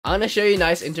I'm gonna show you a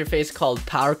nice interface called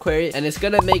Power Query, and it's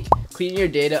gonna make cleaning your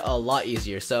data a lot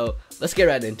easier. So let's get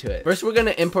right into it. First, we're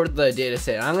gonna import the data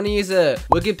set. I'm gonna use a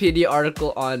Wikipedia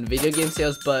article on video game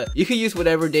sales, but you can use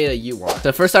whatever data you want.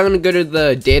 So first, I'm gonna go to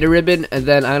the data ribbon, and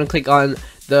then I'm gonna click on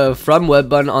the From Web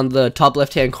button on the top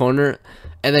left-hand corner.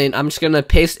 And then I'm just gonna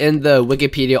paste in the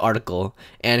Wikipedia article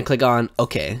and click on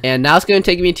OK. And now it's gonna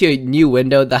take me to a new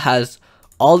window that has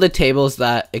all the tables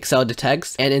that Excel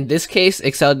detects. And in this case,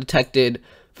 Excel detected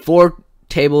 4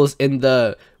 tables in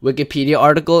the Wikipedia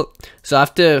article. So I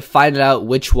have to find out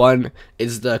which one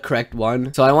is the correct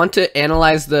one. So I want to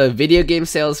analyze the video game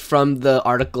sales from the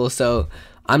article. So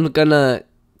I'm gonna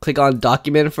click on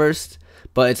document first,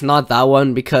 but it's not that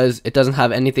one because it doesn't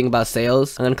have anything about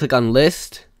sales. I'm gonna click on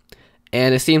list.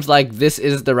 And it seems like this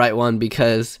is the right one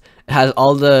because it has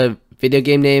all the video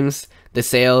game names, the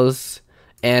sales,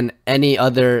 and any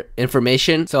other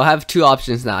information. So I have 2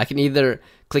 options now. I can either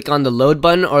click on the load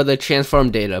button or the transform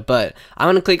data, but I'm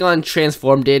going to click on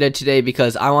transform data today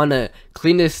because I want to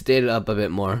clean this data up a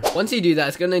bit more. Once you do that,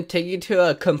 it's going to take you to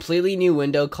a completely new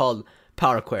window called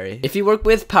Power Query. If you worked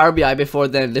with Power BI before,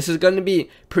 then this is going to be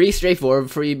pretty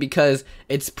straightforward for you because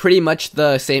it's pretty much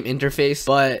the same interface.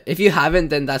 But if you haven't,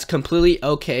 then that's completely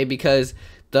okay because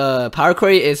the Power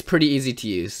Query is pretty easy to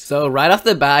use. So right off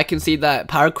the bat, I can see that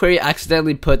Power Query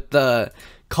accidentally put the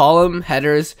column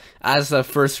headers as the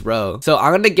first row. So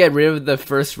I'm going to get rid of the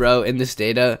first row in this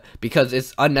data because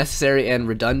it's unnecessary and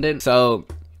redundant. So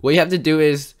what you have to do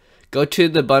is go to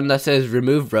the button that says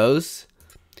remove rows.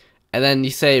 And then you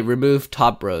say remove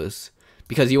top rows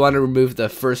because you want to remove the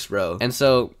first row. And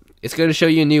so it's going to show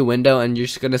you a new window and you're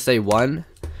just going to say 1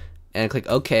 and click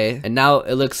OK. And now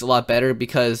it looks a lot better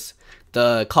because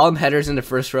the column headers in the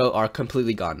first row are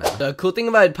completely gone now. The cool thing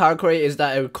about Power Query is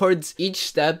that it records each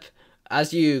step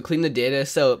as you clean the data.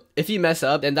 So if you mess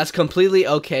up, then that's completely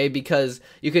okay because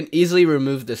you can easily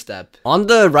remove the step. On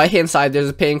the right hand side, there's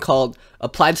a pane called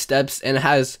Applied Steps and it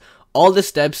has all the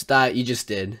steps that you just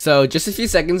did. So just a few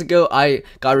seconds ago, I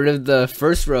got rid of the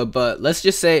first row, but let's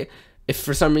just say if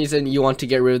for some reason you want to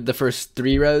get rid of the first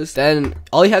 3 rows, then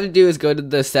all you have to do is go to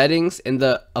the settings in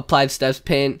the Applied Steps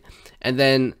pane, and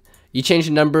then you change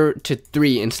the number to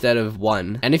 3 instead of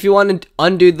 1. And if you want to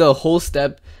undo the whole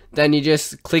step, then you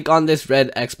just click on this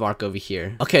red X mark over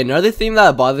here. Okay, another thing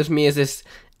that bothers me is this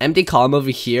empty column over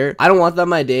here. I don't want that in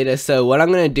my data, so what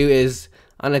I'm gonna do is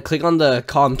I'm gonna click on the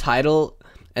column title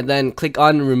and then click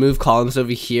on remove columns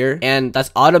over here, and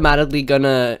that's automatically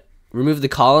gonna remove the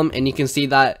column, and you can see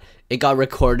that it got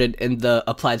recorded in the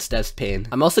Applied Steps pane.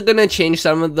 I'm also gonna change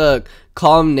some of the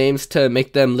column names to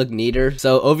make them look neater.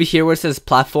 So over here where it says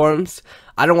platforms,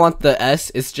 I don't want the S,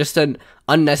 it's just an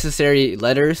unnecessary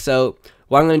letter. So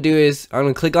what I'm gonna do is I'm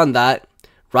gonna click on that,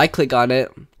 right click on it,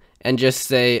 and just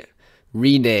say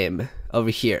rename over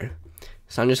here.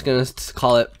 So I'm just gonna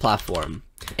call it platform.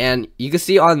 And you can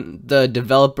see on the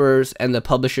developers and the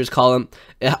publishers column,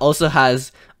 it also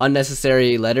has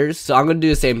unnecessary letters. So I'm going to do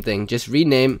the same thing, just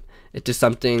rename it to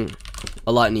something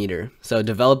a lot neater. So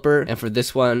developer, and for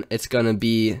this one, it's going to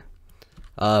be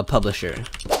publisher.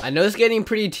 I know it's getting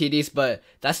pretty tedious, but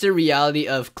that's the reality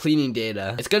of cleaning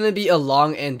data. It's going to be a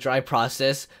long and dry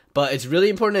process, but it's really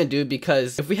important to do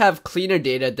because if we have cleaner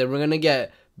data, then we're going to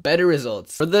get better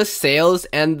results. For the sales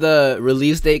and the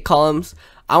release date columns,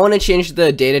 I want to change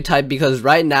the data type because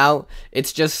right now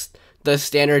it's just the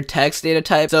standard text data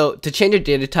type. So to change a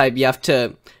data type, you have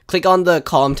to click on the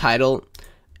column title,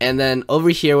 and then over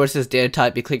here where it says data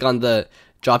type, you click on the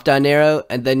drop down arrow,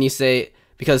 and then you say,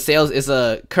 because sales is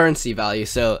a currency value,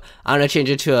 so I'm going to change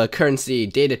it to a currency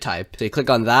data type. So you click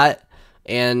on that,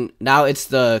 and now it's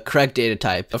the correct data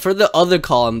type. But for the other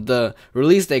column, the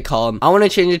release date column, I want to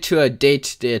change it to a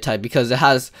date data type because it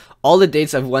has all the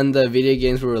dates of when the video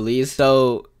games were released.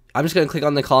 So I'm just going to click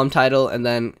on the column title and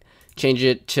then change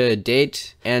it to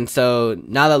date, and so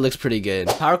now that looks pretty good.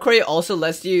 Power Query also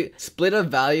lets you split up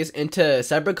values into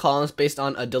separate columns based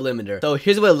on a delimiter. So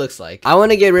here's what it looks like. I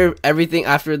want to get rid of everything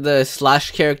after the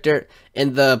slash character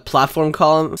in the platform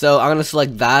column, so I'm going to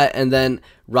select that and then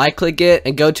right click it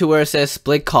and go to where it says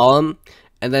split column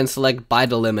and then select by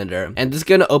delimiter, and this is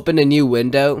going to open a new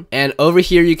window, and over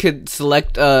here you could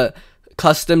select a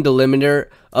custom delimiter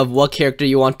of what character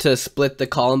you want to split the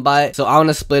column by. So I want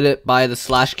to split it by the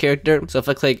slash character. So if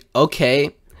I click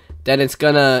OK, then it's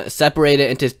gonna separate it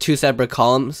into 2 separate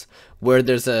columns where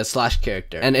there's a slash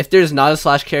character. And if there's not a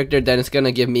slash character, then it's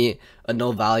gonna give me a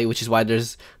null value, which is why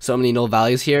there's so many null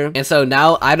values here. And so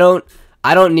now I don't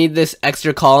need this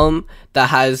extra column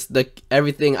that has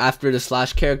everything after the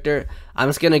slash character. I'm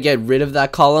just gonna get rid of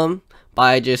that column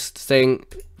by just saying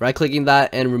right clicking that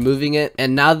and removing it.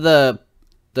 And now the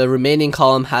the remaining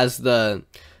column has the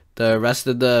rest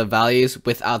of the values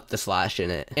without the slash in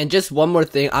it. And just one more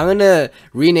thing, I'm gonna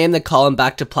rename the column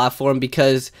back to platform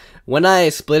because when I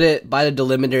split it by the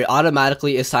delimiter, it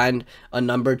automatically assigned a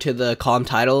number to the column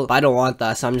title, but I don't want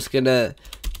that, so I'm just gonna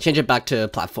change it back to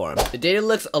platform. The data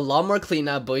looks a lot more clean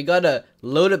now, but we gotta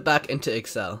load it back into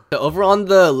Excel. So over on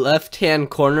the left hand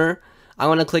corner, I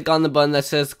want to click on the button that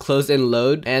says close and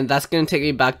load, and that's going to take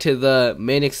me back to the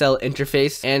main Excel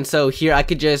interface. And so here I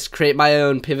could just create my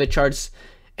own pivot charts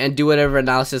and do whatever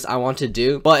analysis I want to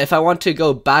do. But if I want to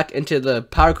go back into the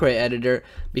Power Query editor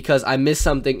because I missed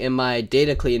something in my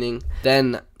data cleaning,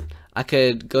 then I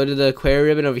could go to the query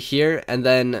ribbon over here and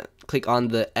then click on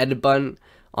the edit button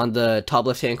on the top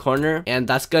left hand corner, and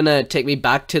that's gonna take me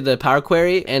back to the Power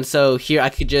Query. And so here I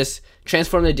could just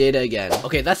transform the data again.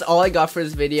 Okay, that's all I got for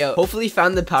this video. Hopefully you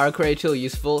found the Power Query tool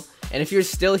useful, and if you're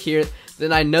still here,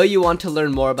 then I know you want to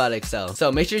learn more about Excel. So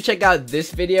make sure to check out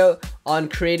this video on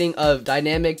creating a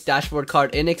dynamic dashboard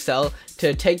card in Excel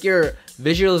to take your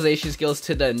visualization skills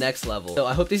to the next level. So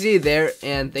I hope to see you there,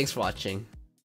 and thanks for watching.